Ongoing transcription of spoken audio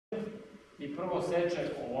i prvo seče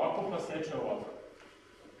ovako pa seče ovako.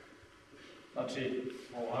 Znači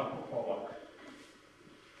ovako pa ovako.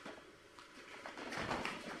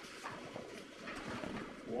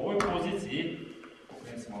 U ovoj poziciji,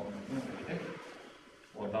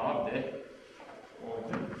 odavde,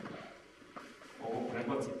 ovdje, ovo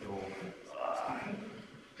prebacite ovdje,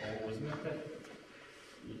 ovo uzmete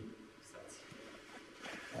i saci.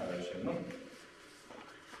 Evo još jednom.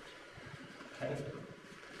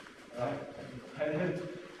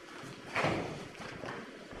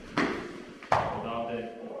 Odavde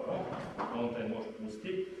ovo, onda je nož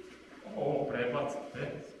pusti, ovo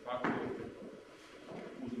prebacite, spakujete,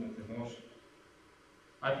 uzmete nož.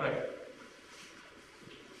 Aj preko.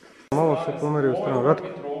 Malo se pomeri u stranu, Ratko.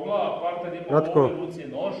 Ratko. U ovoj ruci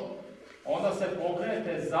nož, onda se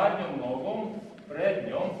pokrenete zadnjom nogom,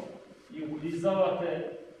 prednjom i uklizavate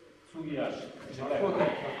sugijaši.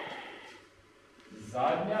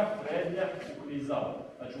 Zadnja, prednja, uklizava.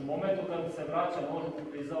 Znači u momentu kad se vraća nož,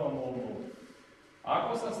 uklizavamo ovu nogu.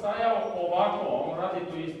 Ako sam stajao ovako, on radi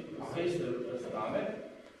to s iste strane,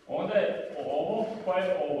 onda je ovo, pa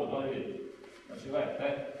je ovo, da li vidite. Znači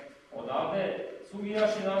gledajte, odavde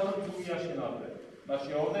sugijaši nazad, sugijaši napred.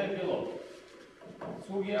 Znači ovdje je bilo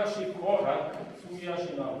sugijaši korak,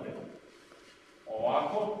 sugijaši napred.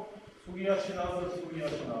 Ovako, sugijaši nazad,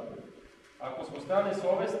 sugijaši napred. Ako smo stali s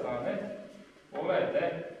ove strane,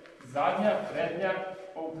 pogledajte, zadnja, prednja,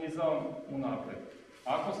 uklizam u napred.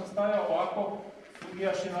 Ako sam stajao ovako,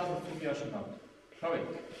 sugijaši nazad, sugijaši napred. Što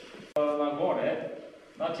vidite? Na gore,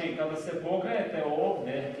 znači kada se pokrenete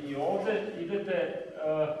ovdje i ovdje, idete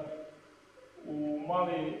u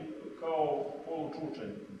mali kao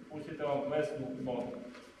polučučanj. Pustite vam klesnu nogu.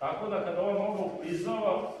 Tako da kada ova noga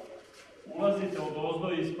uklizava, ulazite od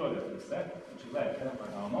ozdo i ispravljate se. Znači gledajte,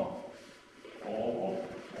 napravno.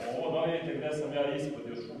 Ovo da vidite gdje sam ja ispod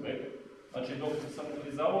još uvek. Znači dok sam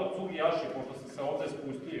uklizavao sugijaši, pošto sam se ovdje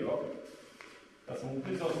spustio, kad sam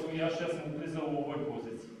uklizao sugijaši, ja sam uklizao u ovoj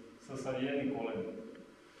poziciji, sa savijenim kolenom.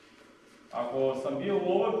 Ako sam bio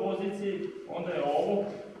u ovoj poziciji, onda je ovo,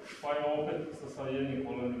 pa je opet sa savijenim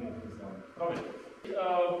kolenim uklizavanje. Pravite.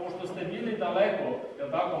 Pošto ste bili daleko,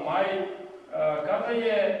 jel tako, Maji, kada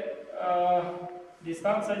je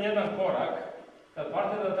distanca jedan korak, kad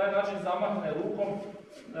partner na taj način zamahne rukom,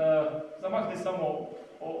 zamahne samo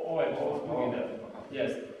ovaj drugi deo.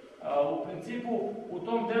 Jeste. U principu, u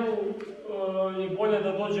tom delu je bolje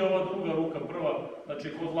da dođe ova druga ruka, prva,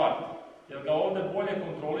 znači kod lakta. Jer ga ovdje bolje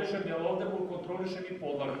kontrolišem, jer ovdje kontrolišem i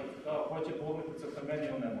podlakticu. Da hoće podlaktica sa meni,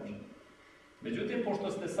 on ne može. Međutim,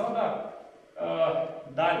 pošto ste sada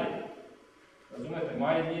dalje, razumete,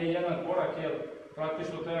 Maji nije jedan korak, jer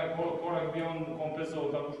praktično taj jedan korak bi on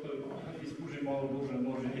kompenzovao tako što ispuži malo duže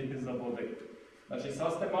nože i za bodek. Znači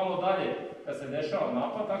sad ste malo dalje kad se dešava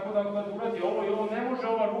napad, tako da kad uradi ovo i ovo ne može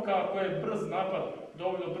ova ruka ako je brz napad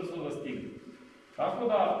dovoljno brzo da stigne. Tako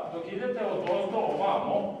da dok idete od ozdo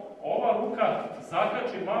ovamo, ova ruka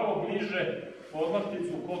zakači malo bliže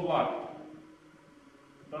podlakticu kod lakta.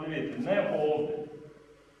 Da li vidite, ne ovdje,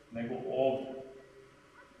 nego ovdje.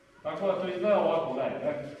 Tako da to izgleda ovako,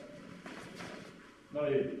 gledajte. Da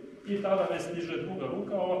li vidite. I tada ne stiže druga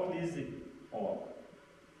ruka, ova klizi ovako.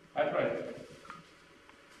 Ajde pravite.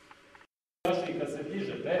 I kad se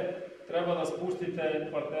dižete, treba da spustite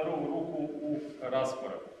partnerovu ruku u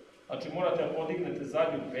raskorak. Znači morate da podignete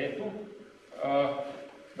zadnju petu,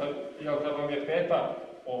 jer kad vam je peta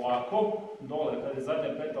ovako, dole, kad je zadnja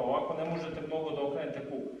peta ovako, ne možete mnogo da okrenete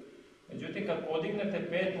kuk. Međutim, kad podignete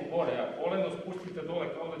petu gore, a koleno spustite dole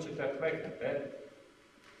kao da ćete kleknete,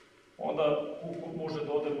 onda kuk može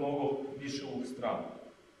da ode mnogo više u stranu.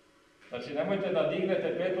 Znači, nemojte da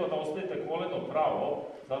dignete petu, da ostavite koleno pravo,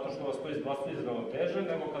 zato što vas to izbacuje iz ravnoteže,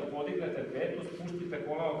 nego kad podignete petu, spustite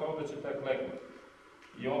koleno kao da ćete kleknuti.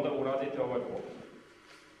 I onda uradite ovaj pokus.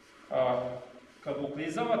 Kad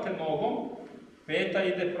uklizavate nogom, peta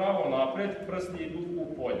ide pravo napred, prsti idu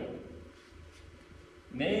u polje.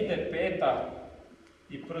 Ne ide peta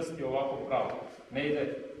i prsti ovako pravo, ne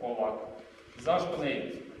ide ovako. Zašto ne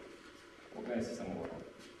ide? Pokreni se samo ovako.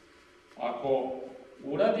 Ako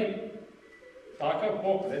uradim takav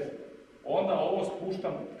pokret, onda ovo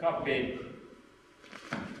spuštam ka peti.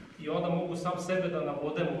 I onda mogu sam sebe da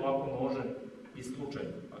nabodem ovako nožem i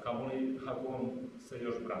slučajno, ako on se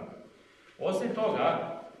još brani. Osim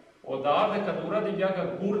toga, odavde kad uradim, ja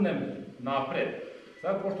ga gurnem napred.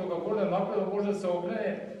 Sad, pošto ga gurnem napred, on može se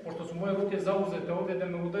okrene, pošto su moje ruke zauzete ovdje da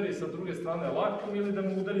me udari sa druge strane laktom ili da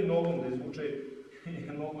me udari nogom, da izvuče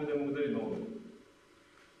nogu i da me udari nogom.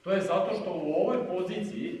 To je zato što u ovoj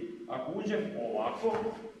poziciji, ako uđem ovako,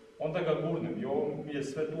 onda ga gurnem i ovo mi je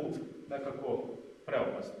sve tu nekako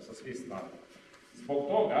preopasno sa svih strana. Zbog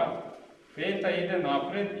toga, peta ide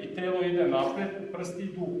napred i telo ide napred, prsti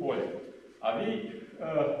idu u polje. A vi,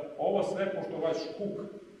 ovo sve, pošto vaš huk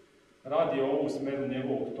radi ovo u smeru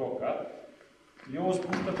njegovog toka, vi ovo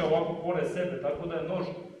spuštate ovako pored sebe, tako da je nož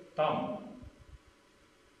tamo.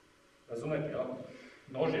 Razumete, jel?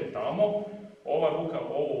 Nož je tamo, ova ruka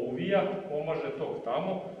ovo uvija, pomaže tog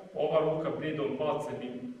tamo, ova ruka bridom, palcem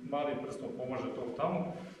i malim prstom pomaže tog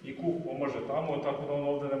tamo i kuk pomaže tamo, tako da on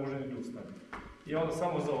ovde ne može ni ustane. I onda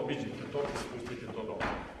samo zaobiđite to i spustite to dole.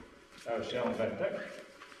 Evo još jedan dajte.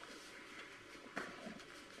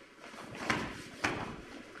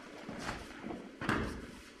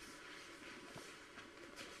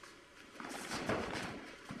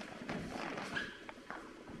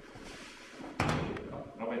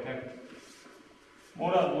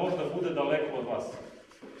 Mora nož da bude daleko od vas.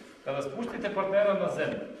 Kada spustite partnera na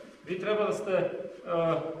zemlju, vi treba da ste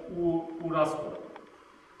u raskoraku.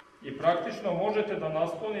 I praktično možete da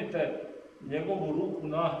naslonite njegovu ruku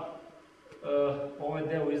na ovaj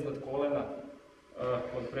deo iznad kolena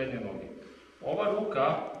od prednje noge. Ova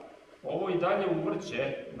ruka, ovo i dalje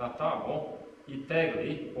uvrće na tamo i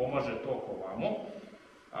tegli, pomaže tok ovamo,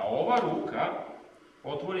 a ova ruka,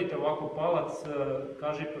 otvorite ovako palac,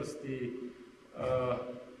 kažiprsti,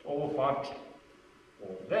 ovo parče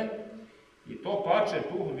ovde, i to parče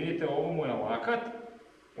tu, vidite, ovo mu je lakat,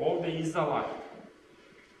 ovde iza lakat.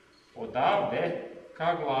 Odavde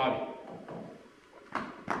ka glavi.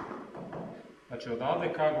 Znači,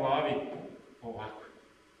 odavde ka glavi, ovako.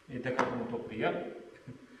 Vidite kako mu to prija.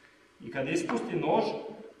 I kad ispusti nož,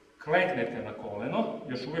 kleknete na koleno,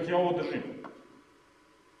 još uvek ja ovo držim.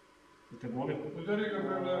 Vidite, boli?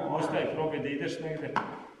 Ustaj, probaj da ideš negde.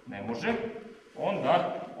 Ne može.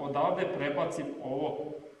 Onda odavde prebacim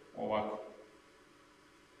ovo ovako.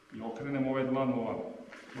 I okrenem ovaj dlan ovako.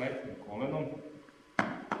 Kleknem kolenom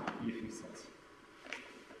i fiksacija.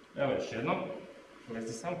 Evo još jednom.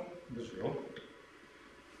 Lezi sam, drži ovo.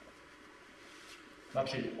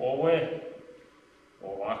 Znači, ovo je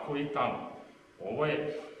ovako i tamo. Ovo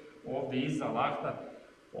je ovde iza lakta,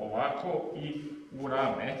 ovako i u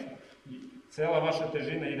rame. I cela vaša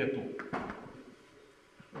težina ide tu.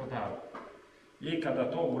 Odavde. I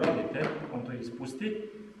kada to uradite, on to ispusti,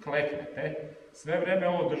 kleknete, sve vreme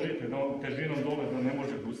ovo držite, težinom dole da ne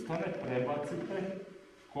može da ustane, prebacite,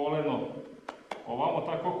 koleno ovamo,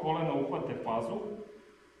 tako koleno uhvate pazu,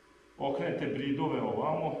 okrenete bridove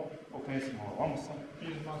ovamo, okrenete ovamo sam,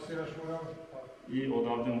 i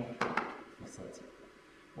odavde mu masacija.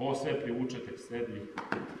 Ovo sve privučete k sebi.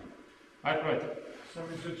 Ajde, probajte. Sam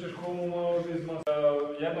mislio ćeš komu malo da izmasa.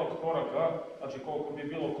 Jednog koraka, znači koliko bi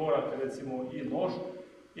bilo koraka, recimo i nož,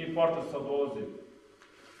 i parter sad dolazi.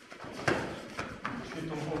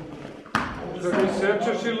 Da ga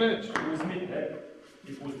sečeš ili neće? Uzmite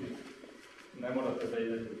i pustite. Ne morate da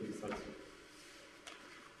idete u fiksaciju.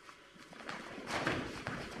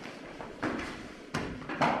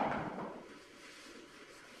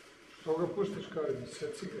 Što ga puštiš Karin,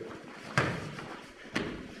 seci ga.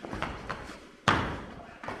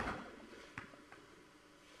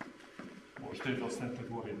 Možete i da ostanete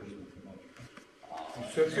gore i držite nož.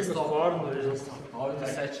 Seci ga stvarno. Ovdje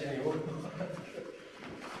sečenje.